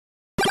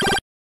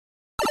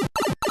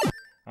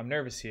I'm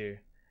nervous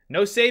here.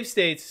 No save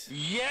states.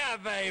 Yeah,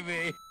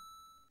 baby.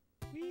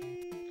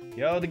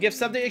 Yo, the gift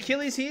sub to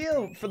Achilles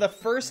heel for the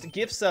first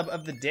gift sub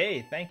of the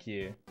day. Thank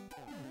you.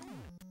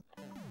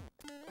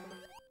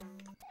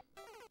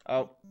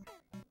 Oh.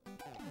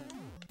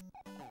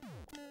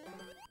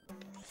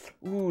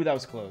 Ooh, that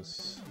was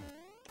close.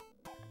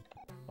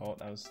 Oh,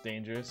 that was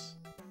dangerous.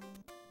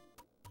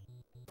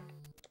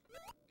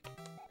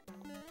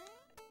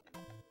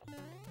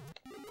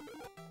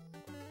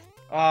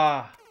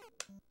 Ah.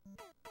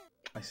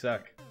 I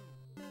suck.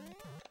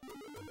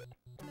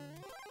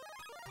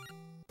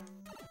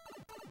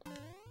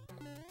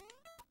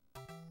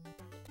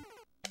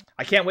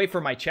 I can't wait for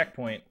my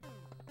checkpoint.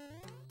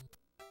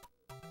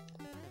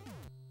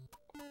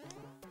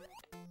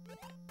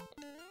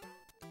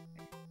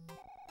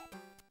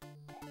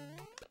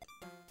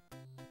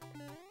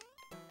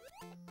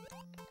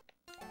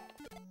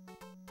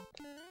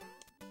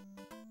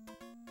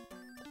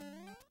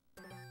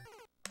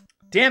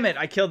 Damn it,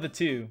 I killed the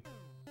two.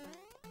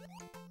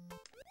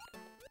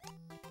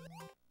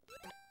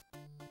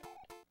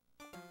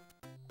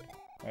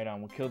 Right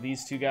on, we'll kill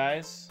these two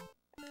guys.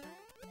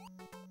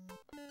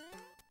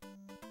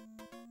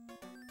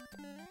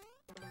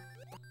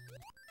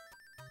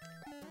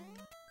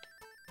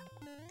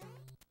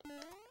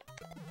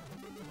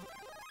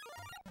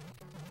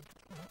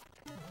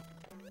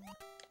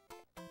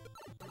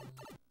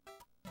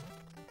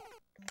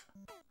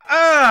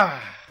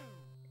 Ah!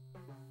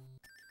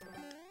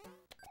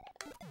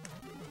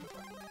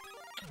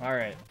 All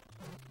right.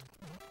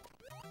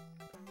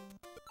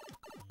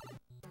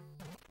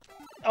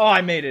 Oh,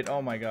 I made it.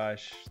 Oh my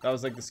gosh. That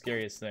was like the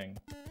scariest thing.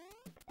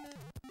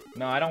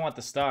 No, I don't want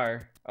the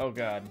star. Oh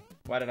god.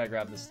 Why did I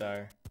grab the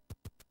star?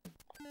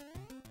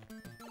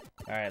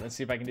 Alright, let's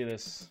see if I can do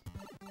this.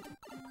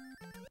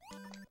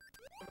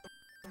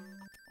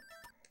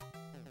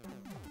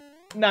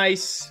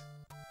 Nice.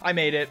 I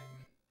made it.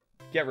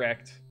 Get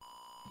wrecked.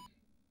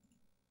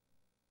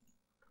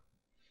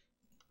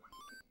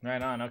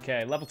 Right on.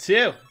 Okay, level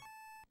 2.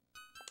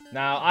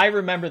 Now, I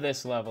remember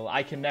this level.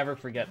 I can never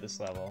forget this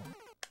level.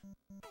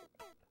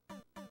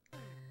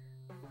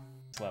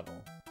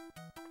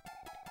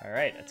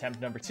 Alright,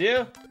 attempt number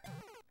 2.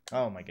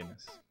 Oh my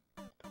goodness.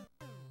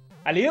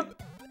 Alley-oop!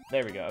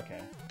 There we go, okay.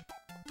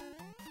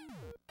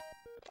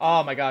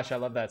 Oh my gosh, I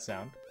love that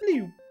sound.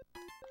 Alley-oop.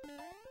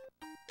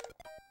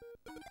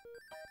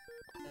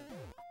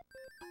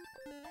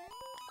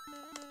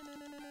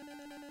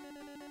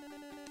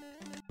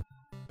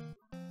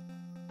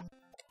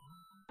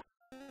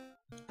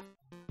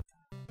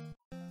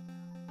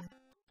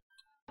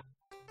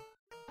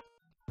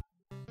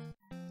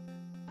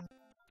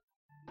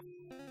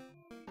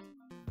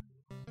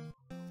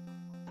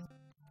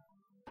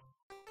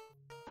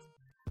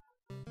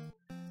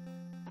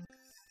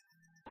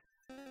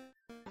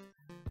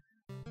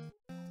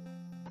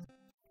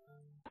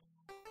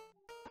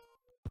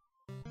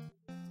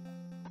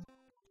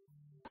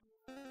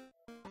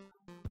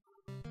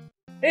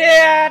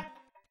 Yeah!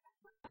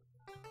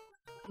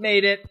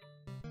 Made it.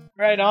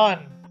 Right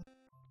on.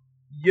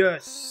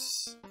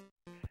 Yes.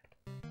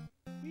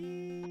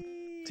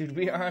 Dude,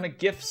 we are on a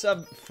gift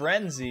sub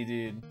frenzy,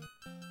 dude.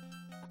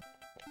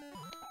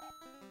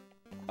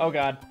 Oh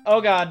god. Oh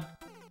god.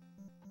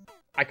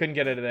 I couldn't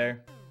get it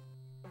there.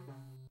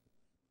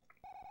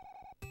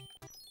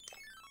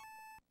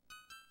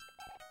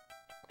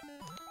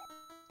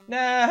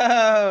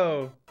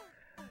 No!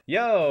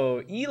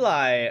 Yo,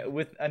 Eli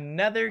with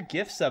another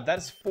gift sub.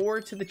 That's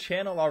 4 to the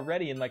channel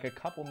already in like a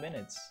couple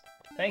minutes.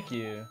 Thank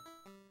you.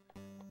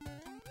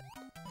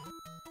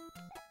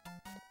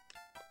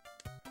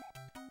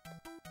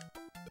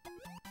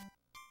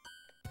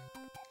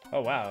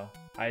 Oh wow.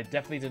 I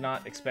definitely did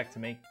not expect to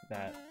make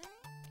that.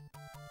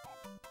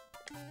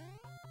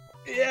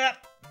 Yeah.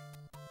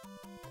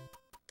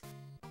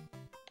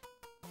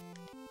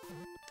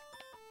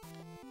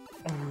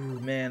 Oh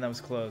man, that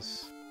was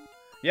close.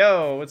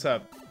 Yo, what's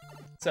up?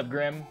 What's up,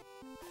 Grim?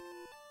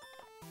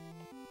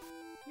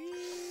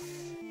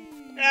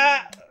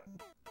 Ah!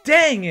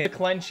 Dang it! The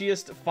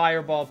clenchiest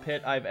fireball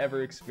pit I've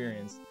ever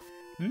experienced.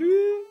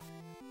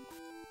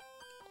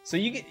 So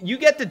you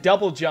get the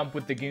double jump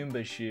with the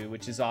Goomba shoe,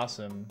 which is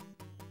awesome.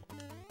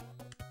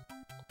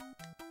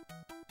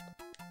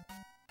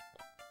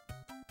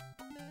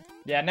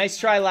 Yeah, nice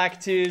try,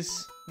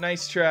 Lactus.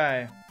 Nice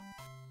try.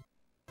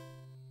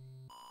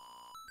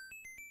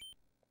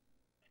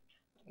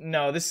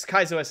 No, this is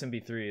Kaizo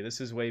SMB3. This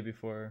is way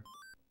before.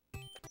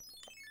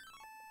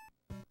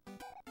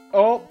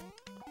 Oh!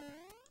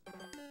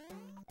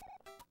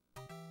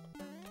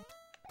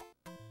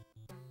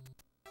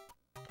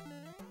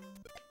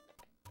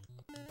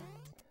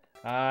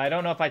 I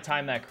don't know if I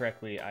timed that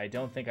correctly. I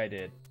don't think I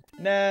did.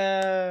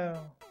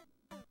 No!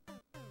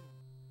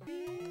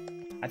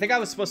 I think I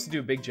was supposed to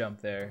do a big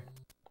jump there.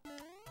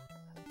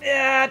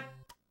 Yeah!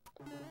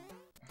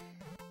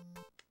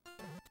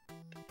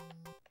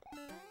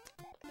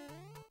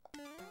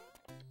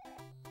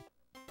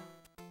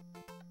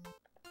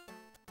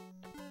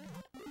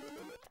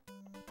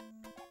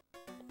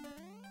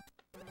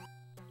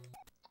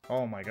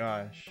 Oh my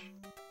gosh.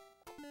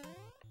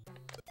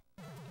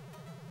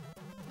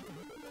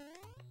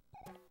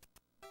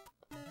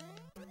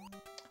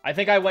 I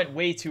think I went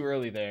way too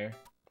early there.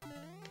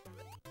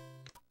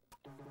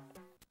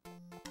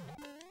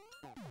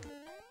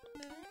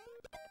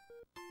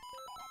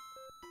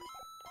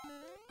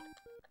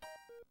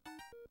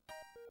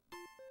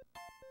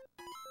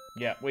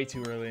 Yeah, way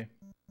too early.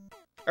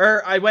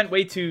 I went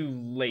way too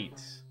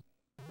late.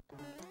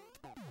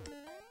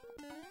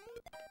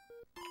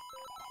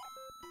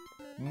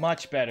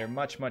 Much better,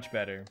 much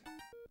better.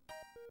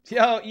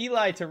 Yo,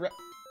 Eli to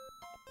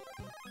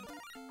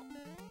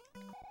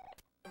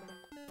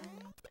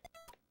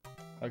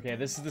Okay,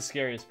 this is the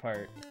scariest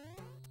part.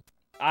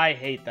 I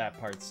hate that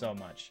part so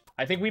much.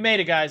 I think we made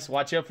it, guys.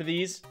 Watch out for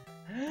these.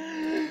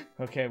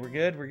 Okay, we're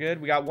good, we're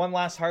good. We got one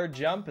last hard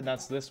jump, and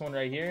that's this one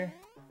right here.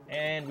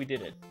 And we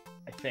did it,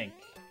 I think.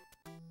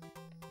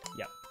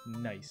 Yep,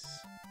 nice.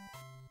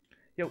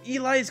 Yo,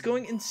 Eli is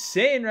going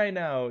insane right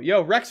now.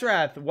 Yo,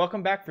 Rexrath,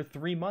 welcome back for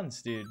 3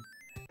 months, dude.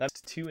 That's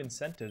 2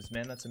 incentives,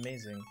 man. That's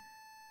amazing.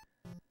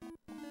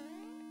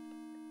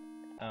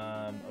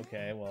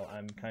 Okay, well,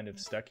 I'm kind of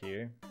stuck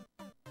here.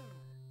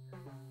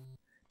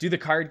 Do the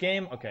card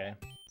game? Okay.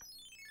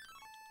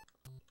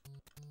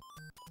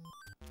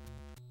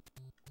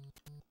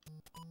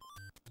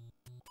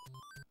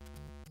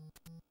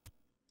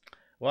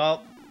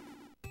 Well.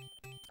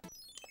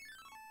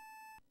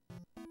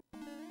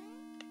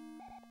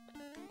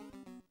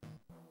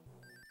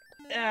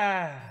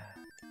 Ah.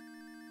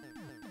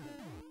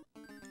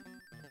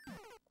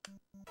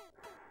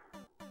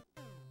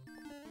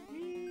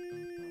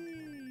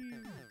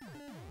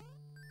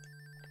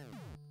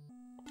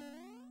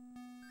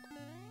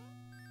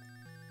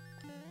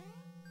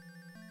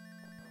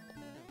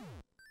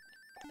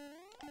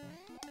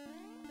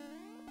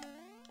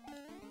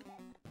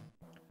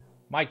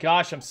 My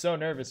gosh, I'm so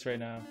nervous right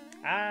now.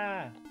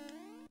 Ah.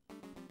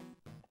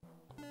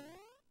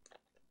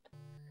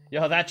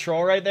 Yo, that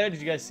troll right there, did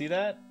you guys see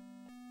that?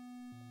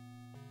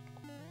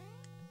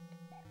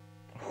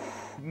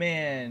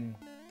 Man.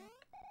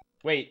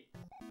 Wait.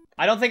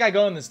 I don't think I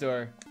go in this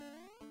door.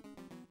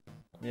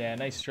 Yeah,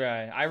 nice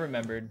try. I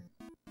remembered.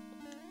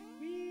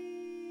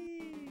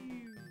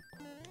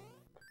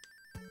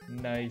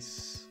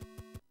 Nice.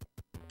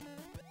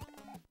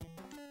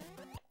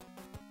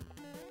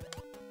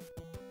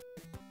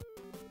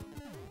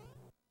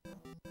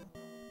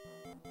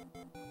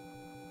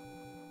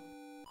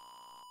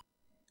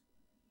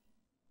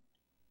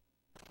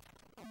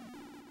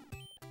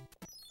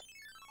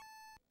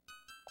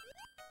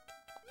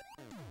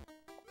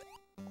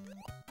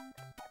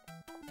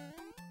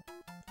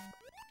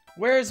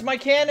 Where's my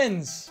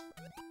cannons?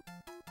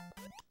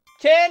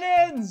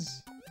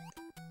 Cannons!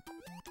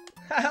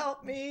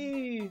 Help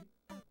me!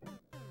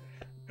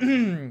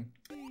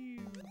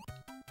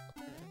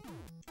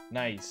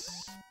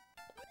 Nice.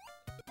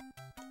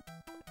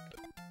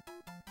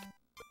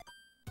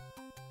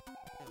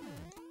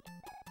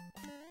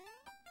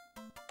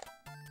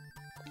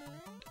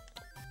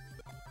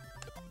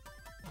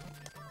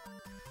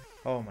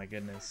 Oh my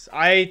goodness.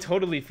 I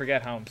totally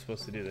forget how I'm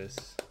supposed to do this.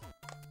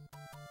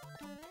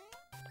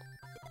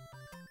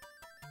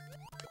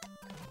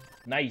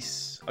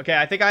 Nice. Okay,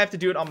 I think I have to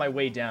do it on my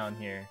way down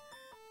here.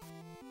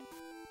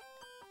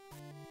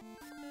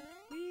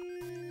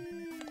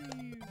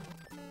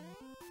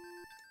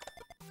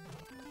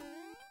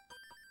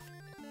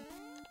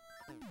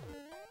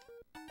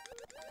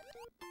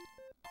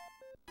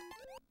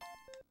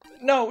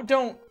 No,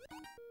 don't.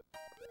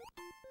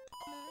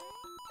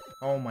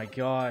 Oh my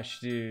gosh,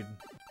 dude.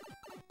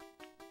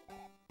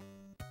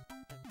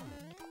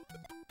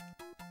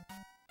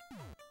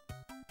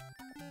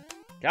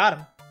 Got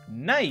him.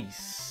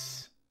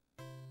 Nice.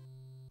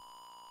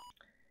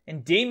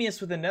 And Damius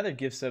with another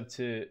gift sub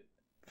to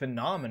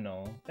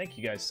Phenomenal. Thank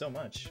you guys so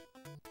much.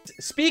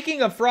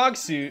 Speaking of frog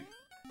suit.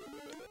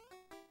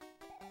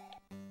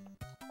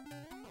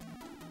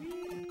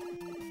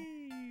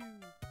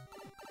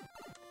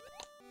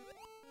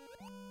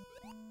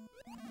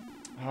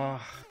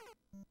 Ah.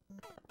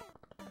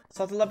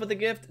 Salted up with the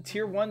gift.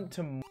 Tier 1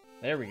 to...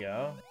 There we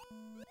go.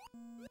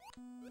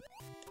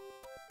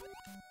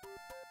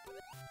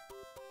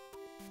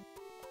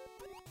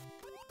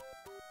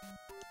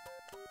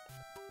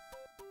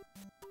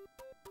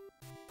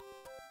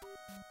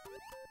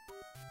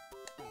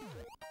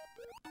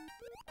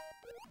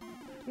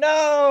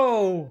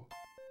 No!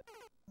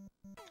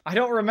 I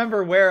don't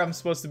remember where I'm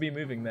supposed to be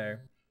moving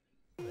there.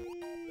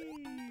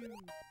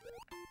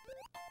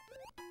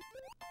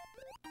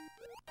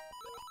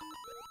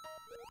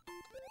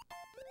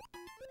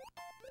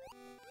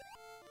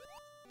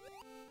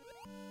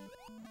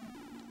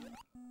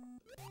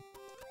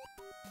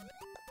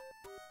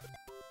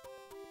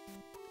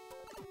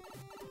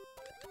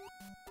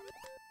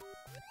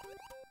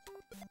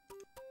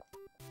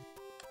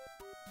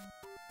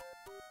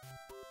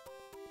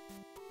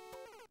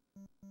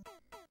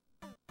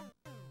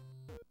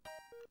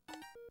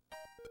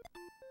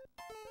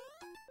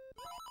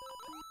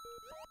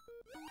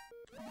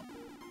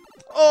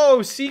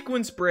 Oh,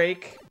 sequence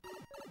break.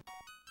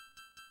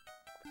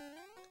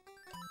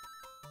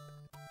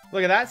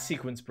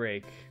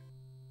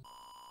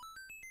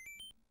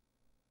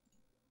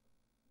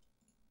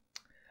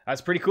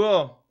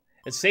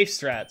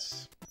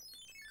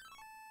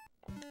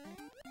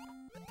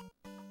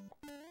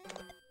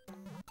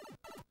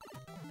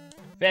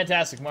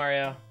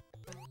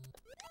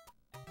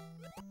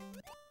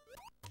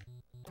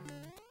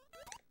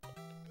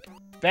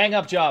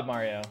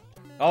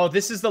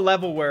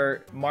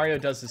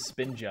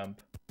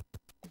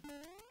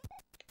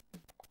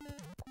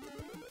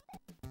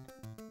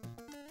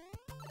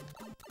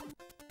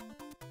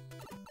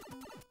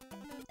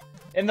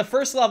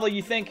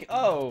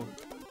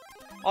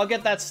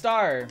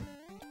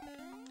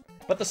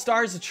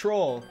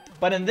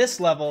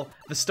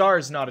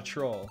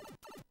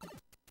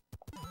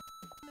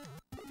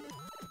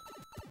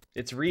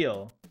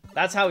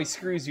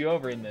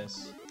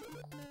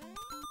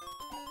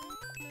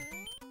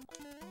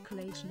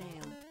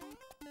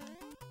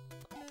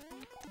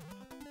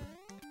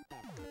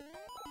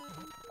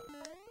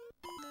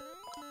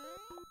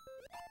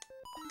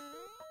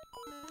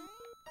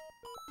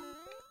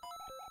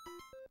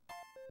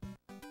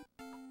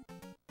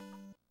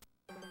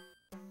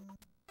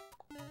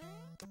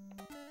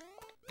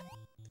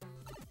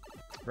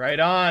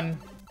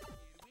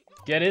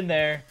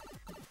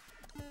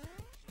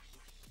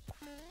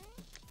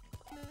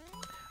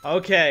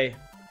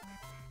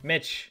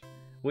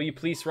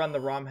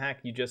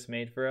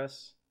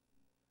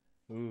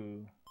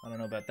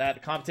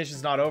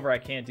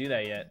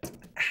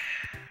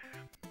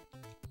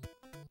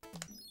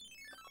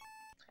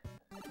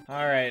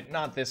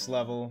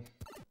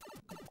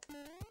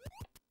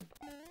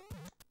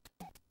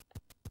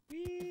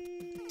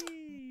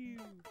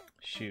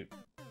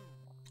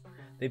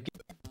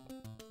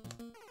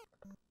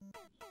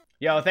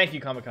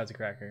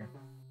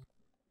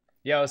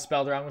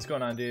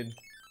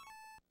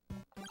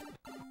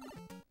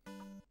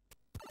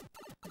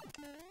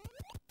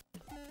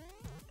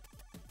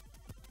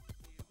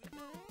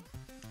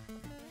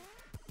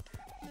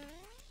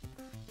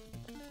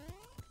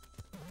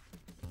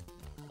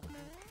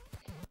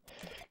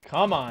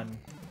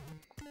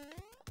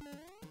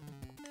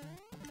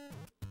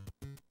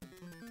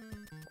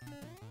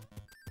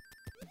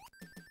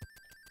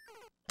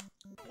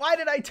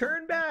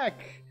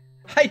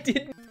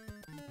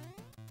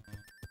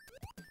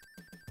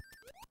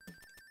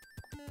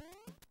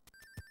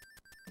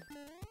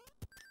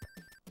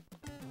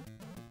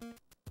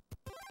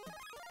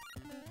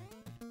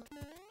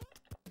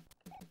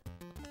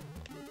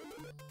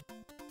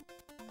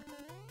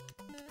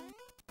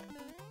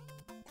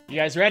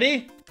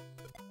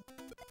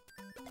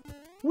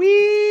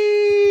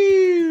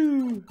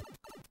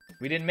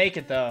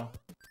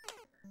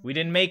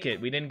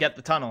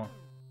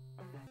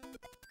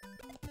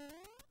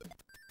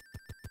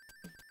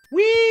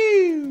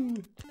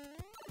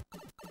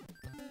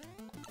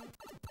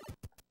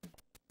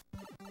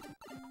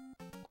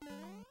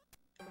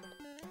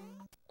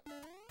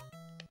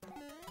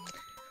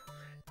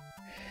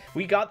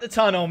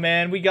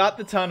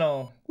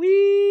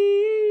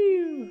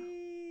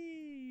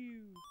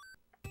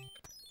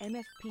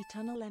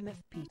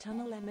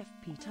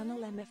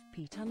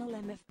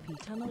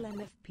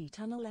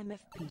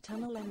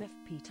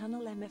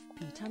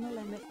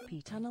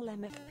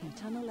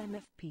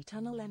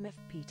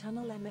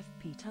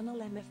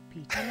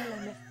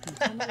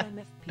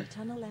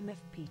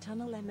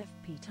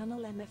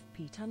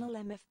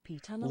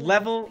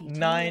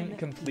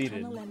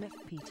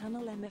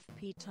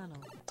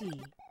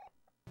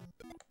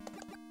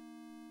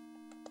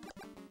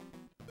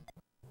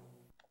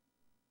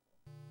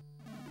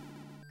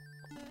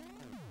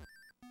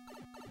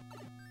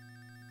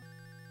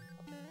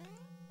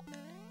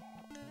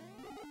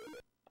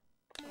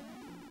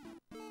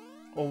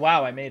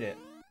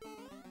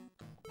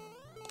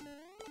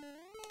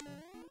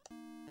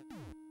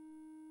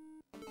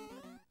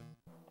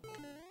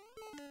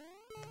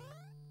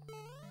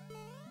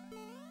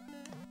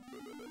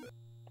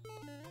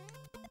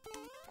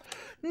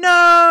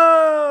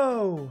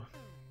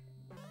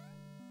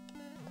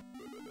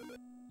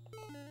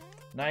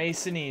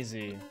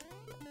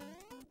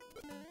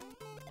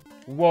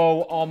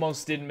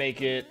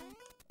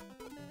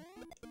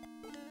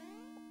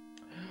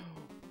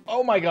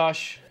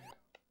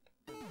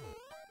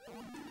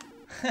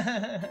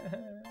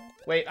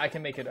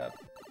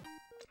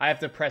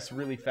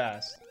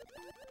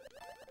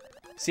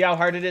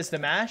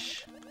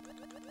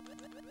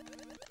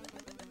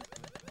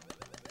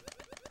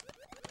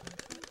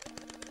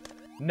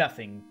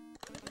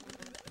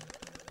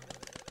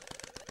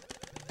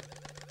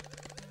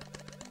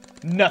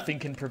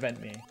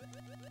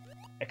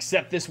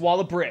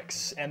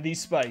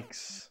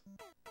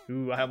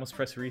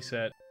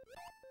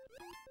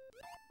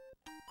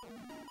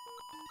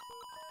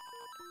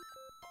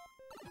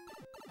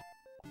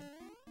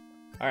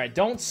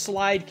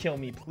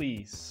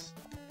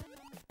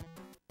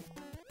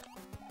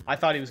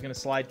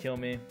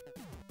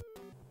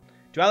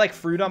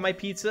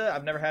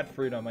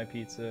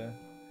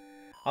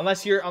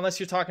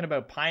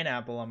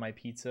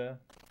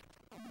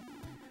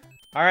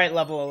 Alright,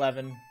 level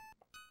 11.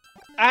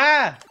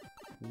 Ah!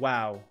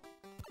 Wow.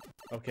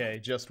 Okay,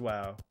 just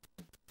wow.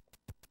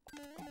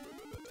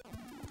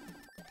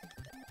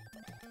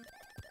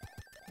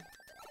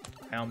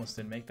 I almost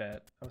didn't make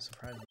that. That was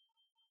surprising.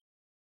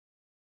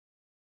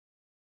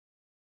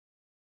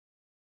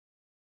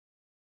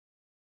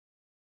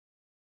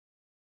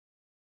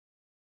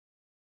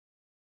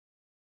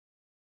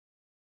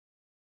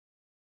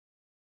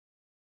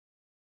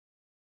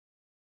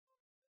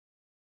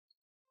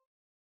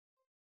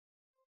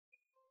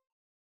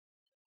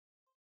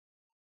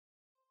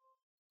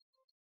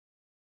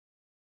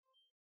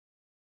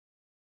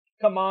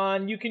 Come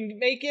on, you can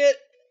make it!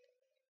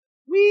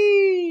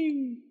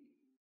 Whee!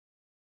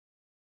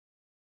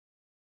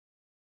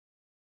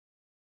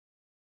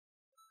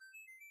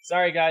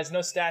 Sorry guys,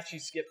 no statue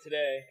skip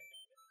today.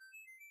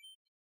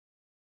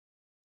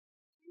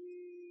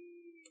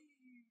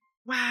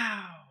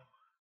 Wow!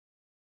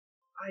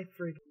 I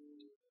forget.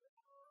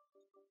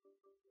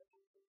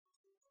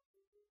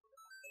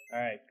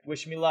 Alright,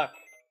 wish me luck.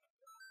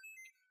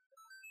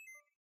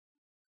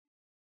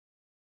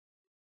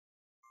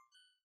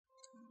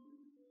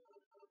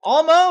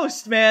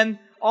 Almost, man!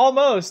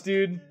 Almost,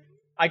 dude.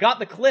 I got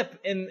the clip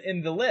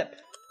in the lip.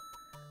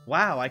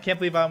 Wow, I can't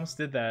believe I almost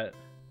did that.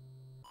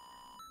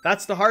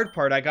 That's the hard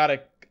part. I got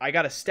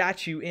a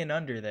statue in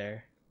under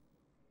there.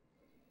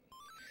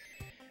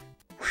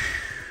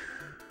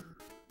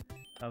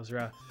 That was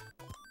rough.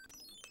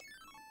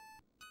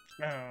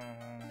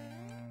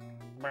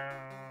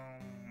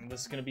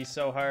 This is gonna be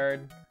so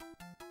hard.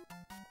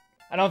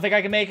 I don't think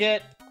I can make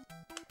it.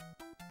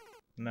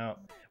 No.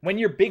 When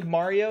you're Big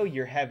Mario,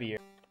 you're heavier.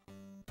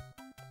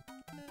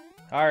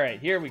 Alright,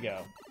 here we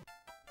go.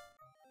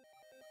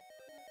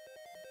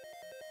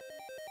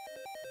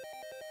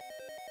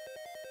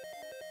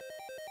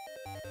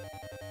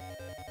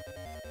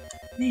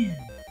 Man.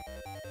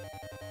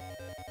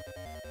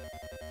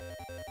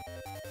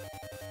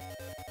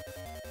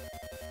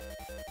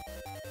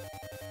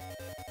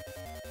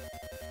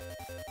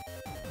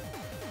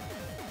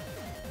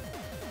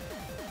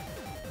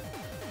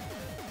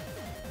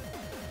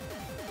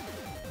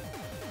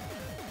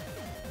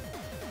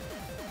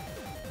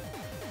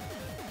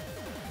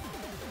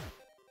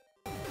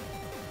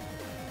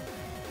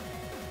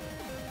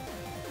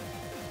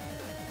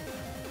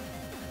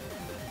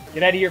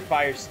 Get out of here,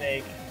 Fire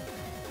Snake.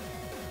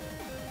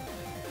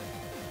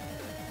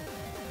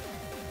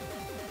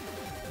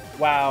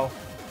 Wow.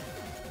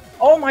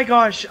 Oh my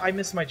gosh, I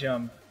missed my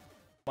jump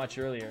much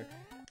earlier.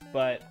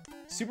 But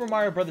Super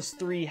Mario Bros.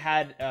 3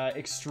 had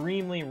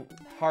extremely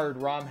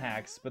hard ROM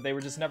hacks, but they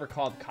were just never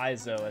called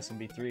Kaizo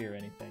SMB3 or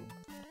anything.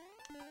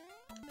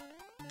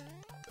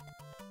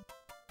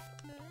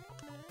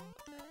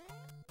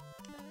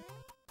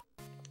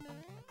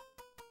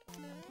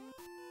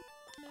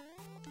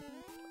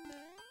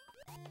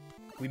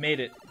 We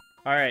made it.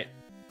 Alright.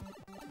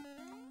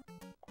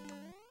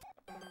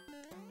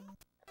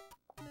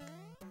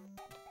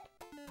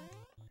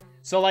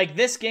 So, like,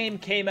 this game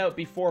came out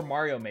before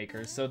Mario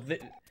Maker, so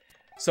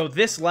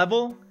this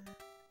level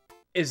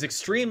is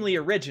extremely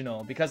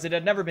original because it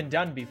had never been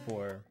done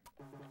before,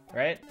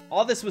 right?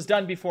 All this was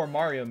done before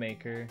Mario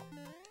Maker,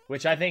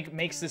 which I think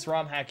makes this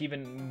ROM hack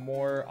even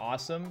more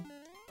awesome.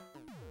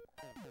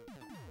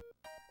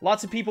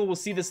 Lots of people will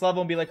see this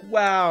level and be like,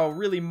 wow,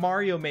 really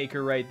Mario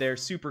Maker right there,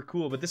 super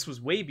cool, but this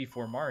was way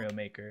before Mario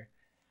Maker.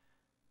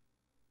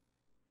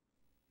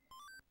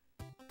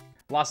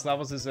 Lost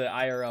Levels is an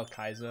IRL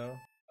Kaizo.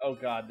 Oh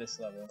god, this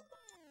level.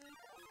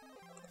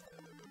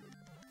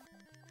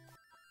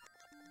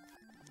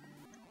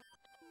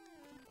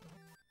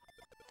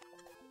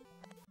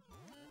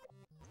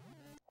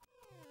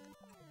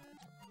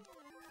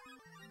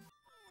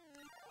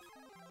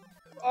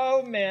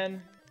 Oh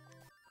man.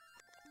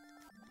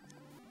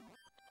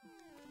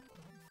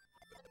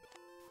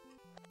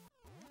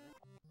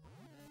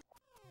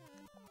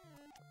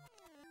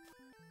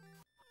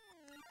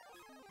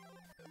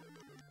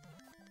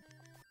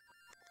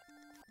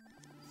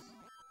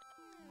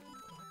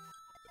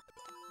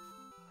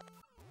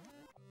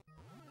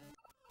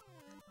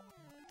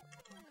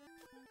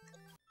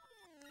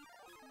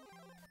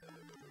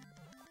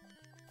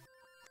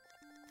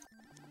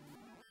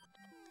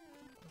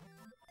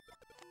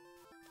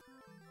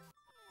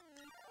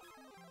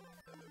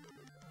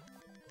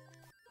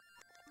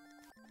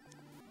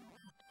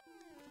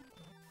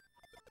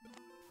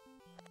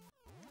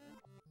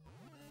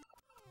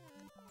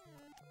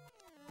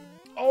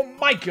 Oh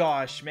my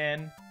gosh,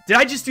 man. Did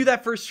I just do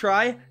that first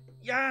try?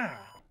 Yeah.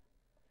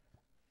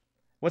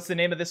 What's the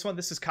name of this one?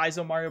 This is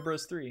Kaizo Mario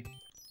Bros. 3.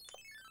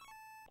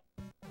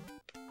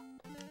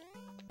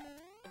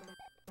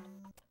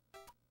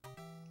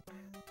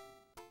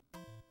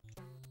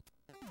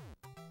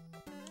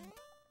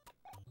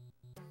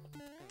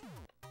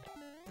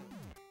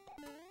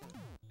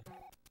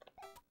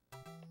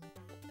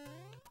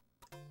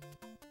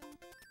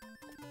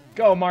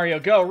 Go, Mario,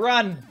 go,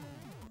 run!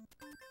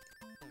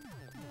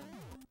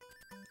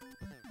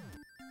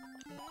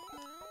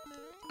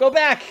 Go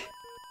back!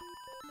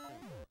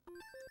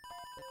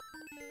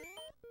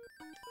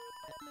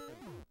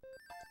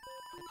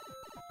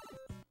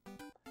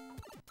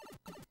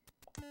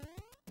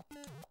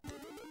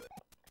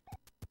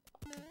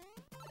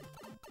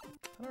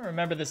 I don't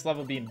remember this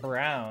level being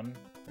brown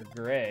or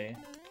gray.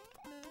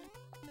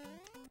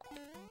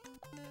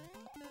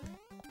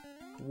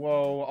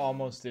 Whoa,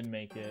 almost didn't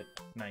make it.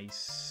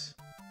 Nice.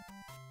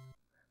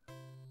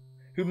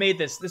 Who made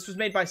this? This was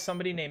made by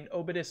somebody named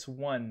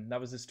Obidus1.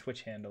 That was his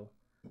Twitch handle.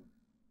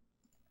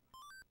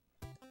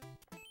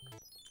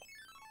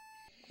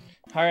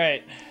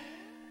 Alright.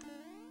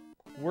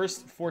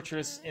 Worst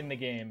fortress in the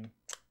game.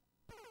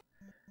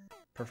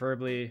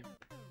 Preferably...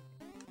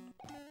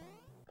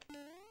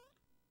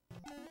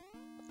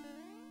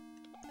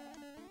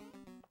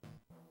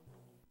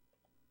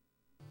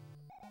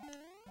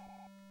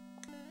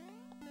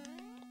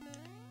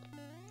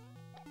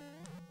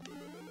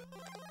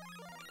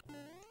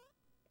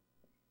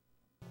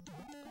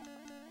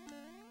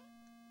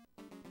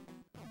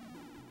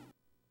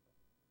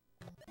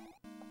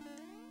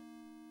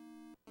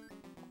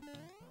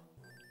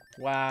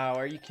 Wow,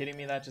 are you kidding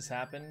me? That just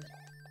happened?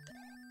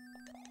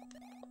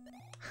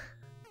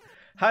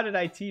 How did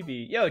IT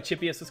be? Yo,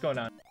 Chippius, what's going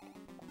on?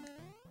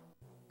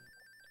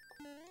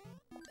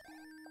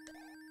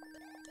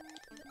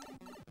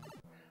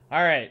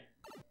 Alright.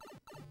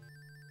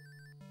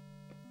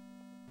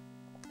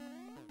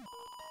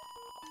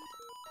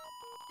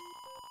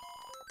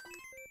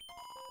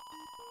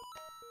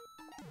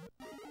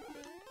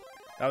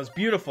 That was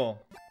beautiful.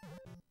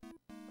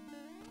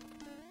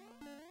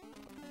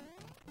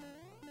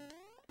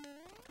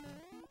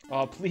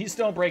 Oh, please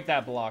don't break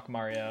that block,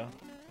 Mario.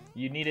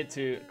 You need it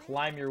to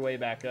climb your way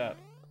back up.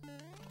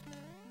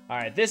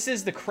 Alright, this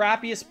is the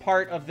crappiest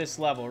part of this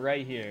level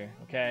right here,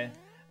 okay?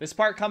 This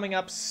part coming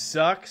up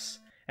sucks,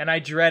 and I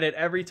dread it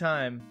every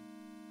time.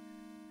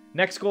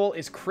 Next goal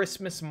is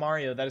Christmas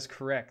Mario. That is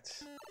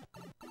correct.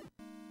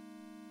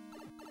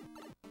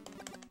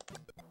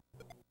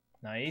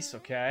 Nice,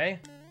 okay.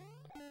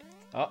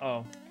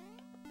 Uh-oh.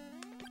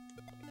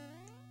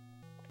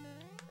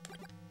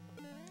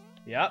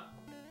 Yep.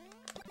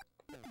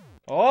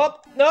 Oh,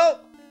 no!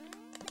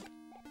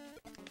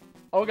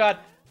 Oh, God.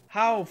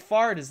 How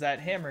far does that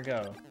hammer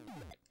go?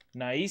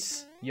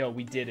 Nice. Yo,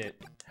 we did it.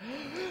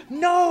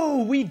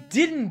 No, we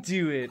didn't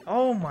do it.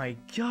 Oh, my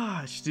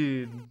gosh,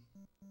 dude.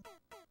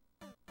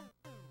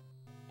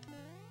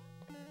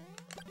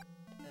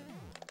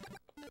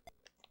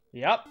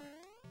 Yep.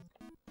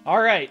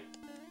 All right.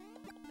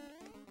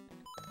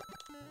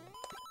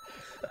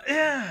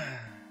 Yeah.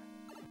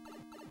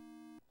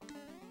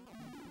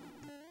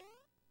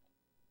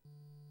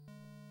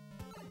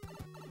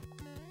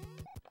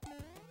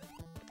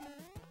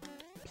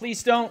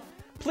 Please don't.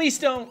 Please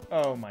don't.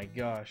 Oh my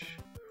gosh.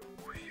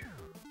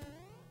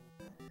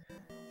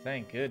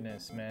 Thank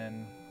goodness,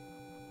 man.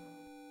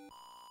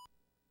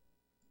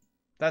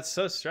 That's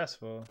so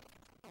stressful.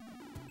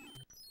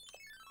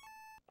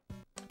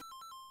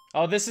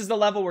 Oh, this is the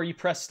level where you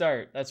press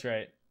start. That's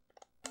right.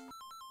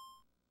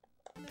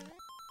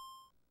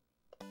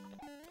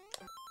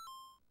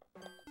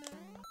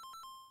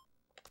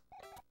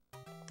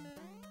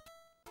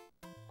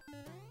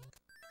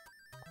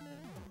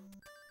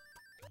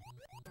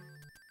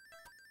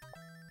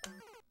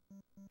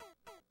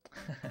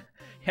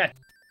 Yeah.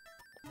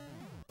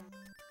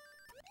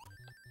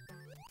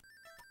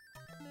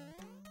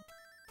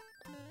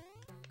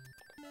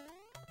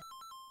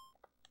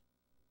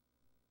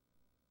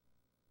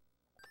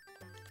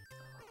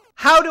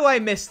 How do I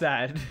miss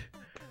that?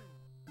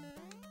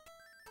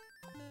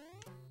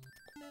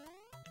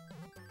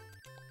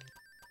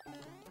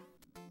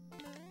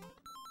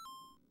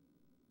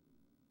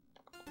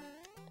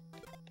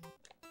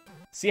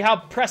 See how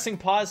pressing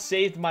pause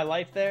saved my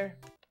life there?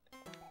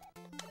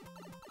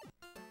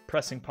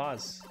 Pressing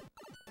pause.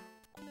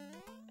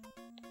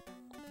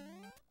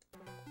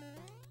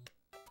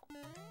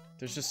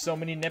 There's just so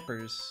many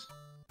nippers.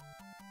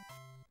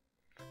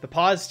 The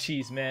pause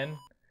cheese, man.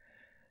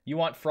 You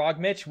want Frog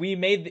Mitch? We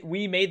made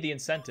the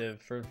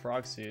incentive for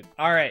Frog Suit.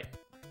 All right.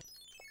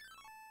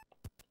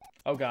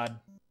 Oh God,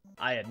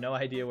 I had no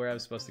idea where I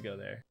was supposed to go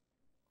there.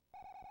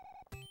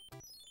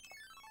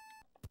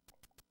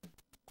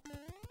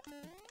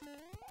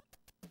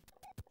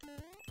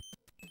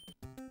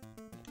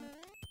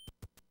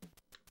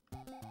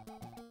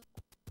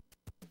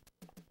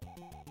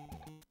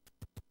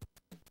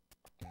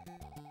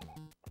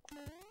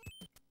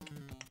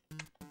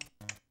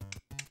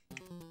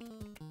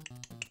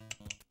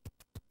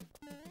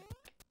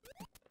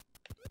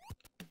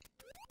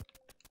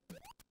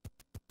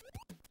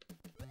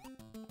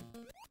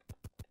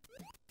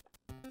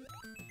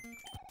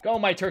 Go,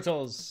 my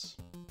turtles!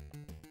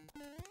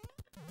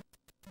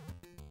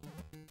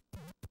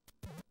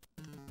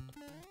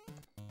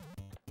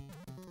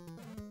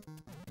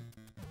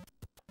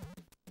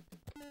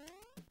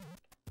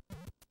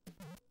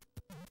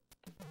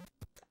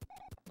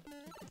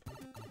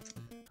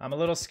 I'm a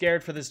little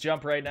scared for this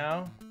jump right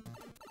now.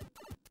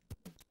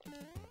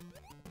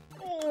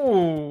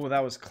 Oh,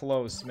 that was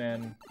close,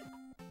 man.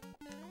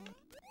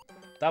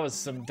 That was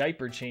some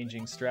diaper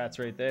changing strats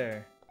right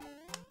there.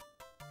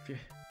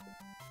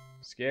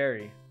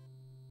 Scary.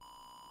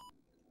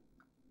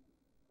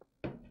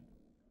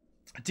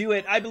 Do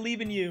it. I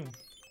believe in you.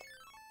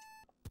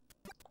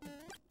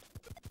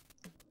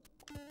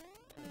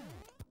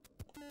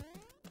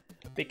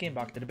 Big game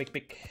box to the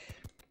big.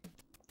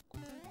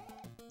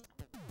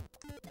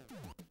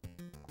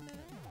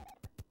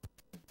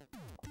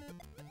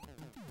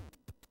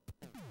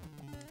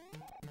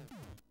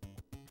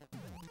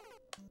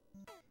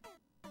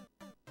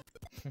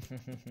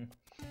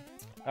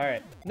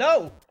 Alright.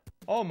 No!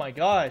 Oh my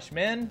gosh,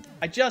 man.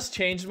 I just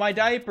changed my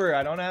diaper.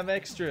 I don't have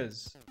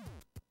extras.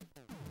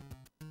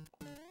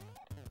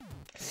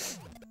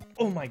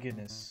 Oh my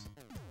goodness.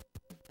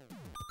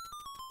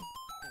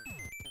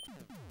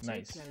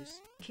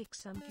 Nice. Kick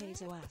some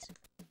Kaizo ass.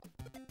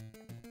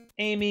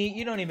 Amy,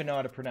 you don't even know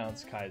how to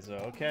pronounce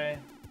Kaizo, okay?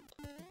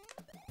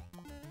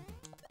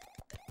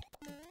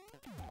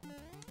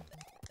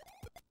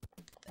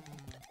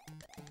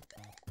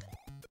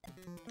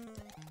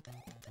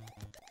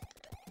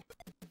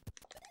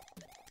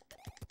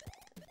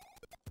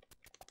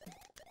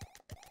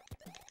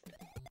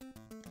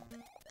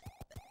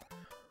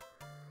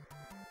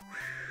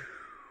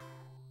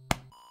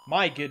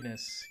 My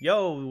goodness.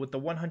 Yo, with the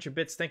 100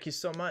 bits, thank you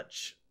so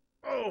much.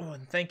 Oh,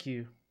 and thank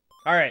you.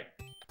 All right.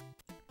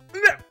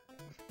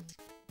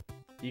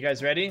 You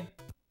guys ready?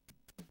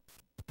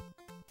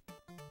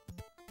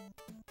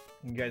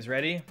 You guys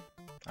ready?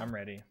 I'm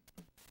ready.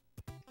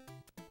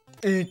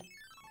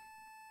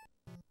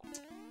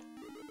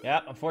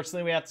 Yeah,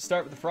 unfortunately we have to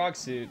start with the frog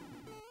suit.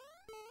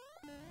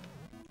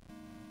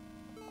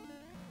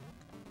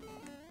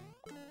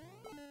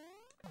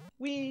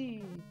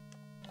 Whee!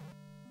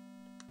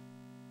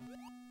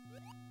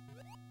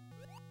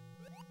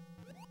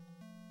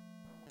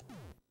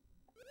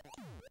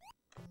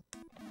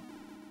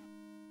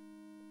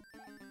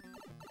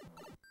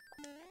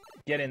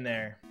 Get in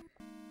there.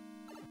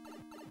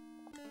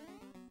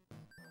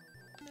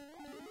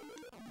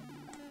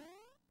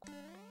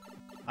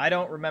 I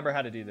don't remember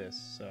how to do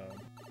this, so...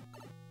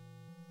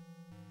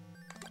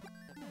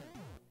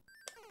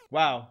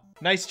 Wow.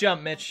 Nice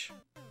jump, Mitch.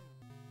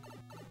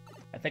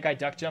 I think I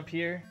duck jump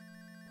here.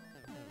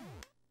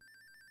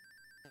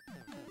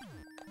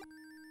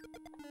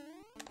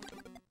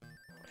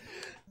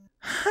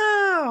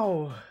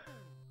 How?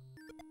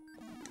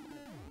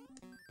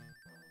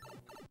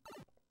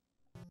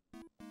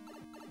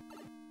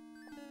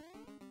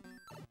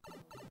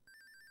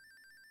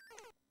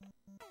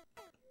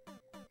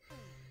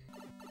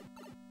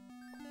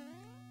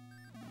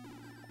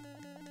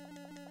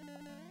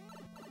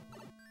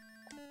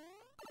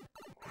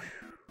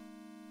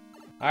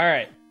 All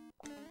right.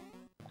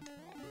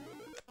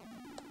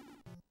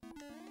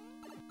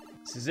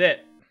 This is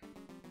it.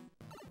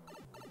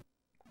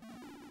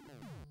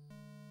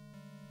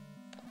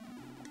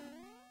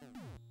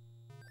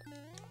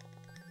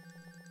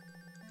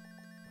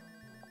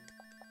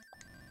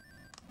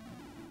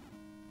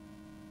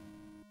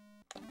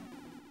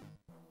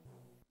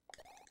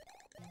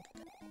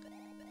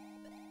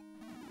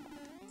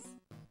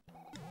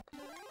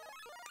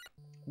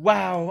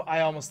 Wow, I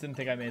almost didn't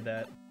think I made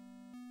that.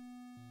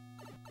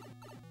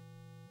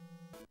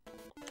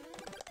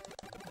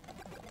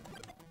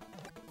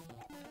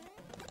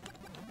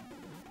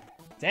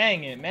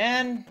 Dang it,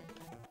 man.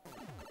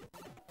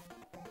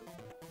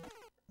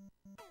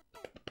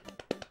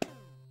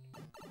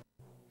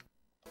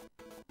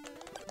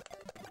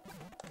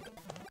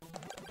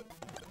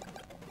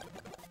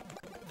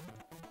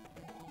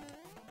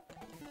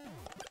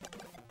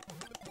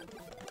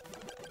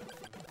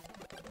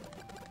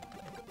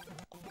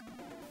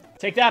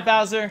 Take that,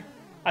 Bowser.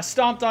 I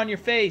stomped on your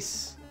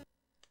face.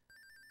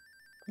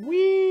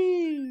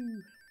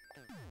 Whee!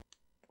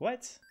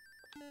 What?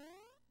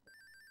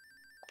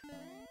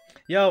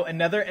 Yo,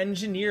 another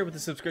engineer with a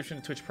subscription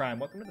to Twitch Prime.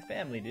 Welcome to the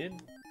family, dude.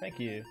 Thank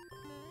you.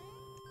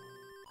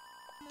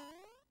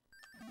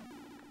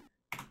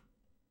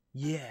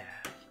 Yeah,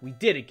 we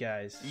did it,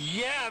 guys.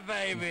 Yeah,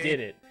 baby. We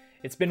did it.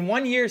 It's been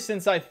 1 year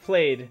since I've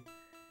played,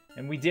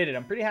 and we did it.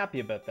 I'm pretty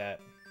happy about that.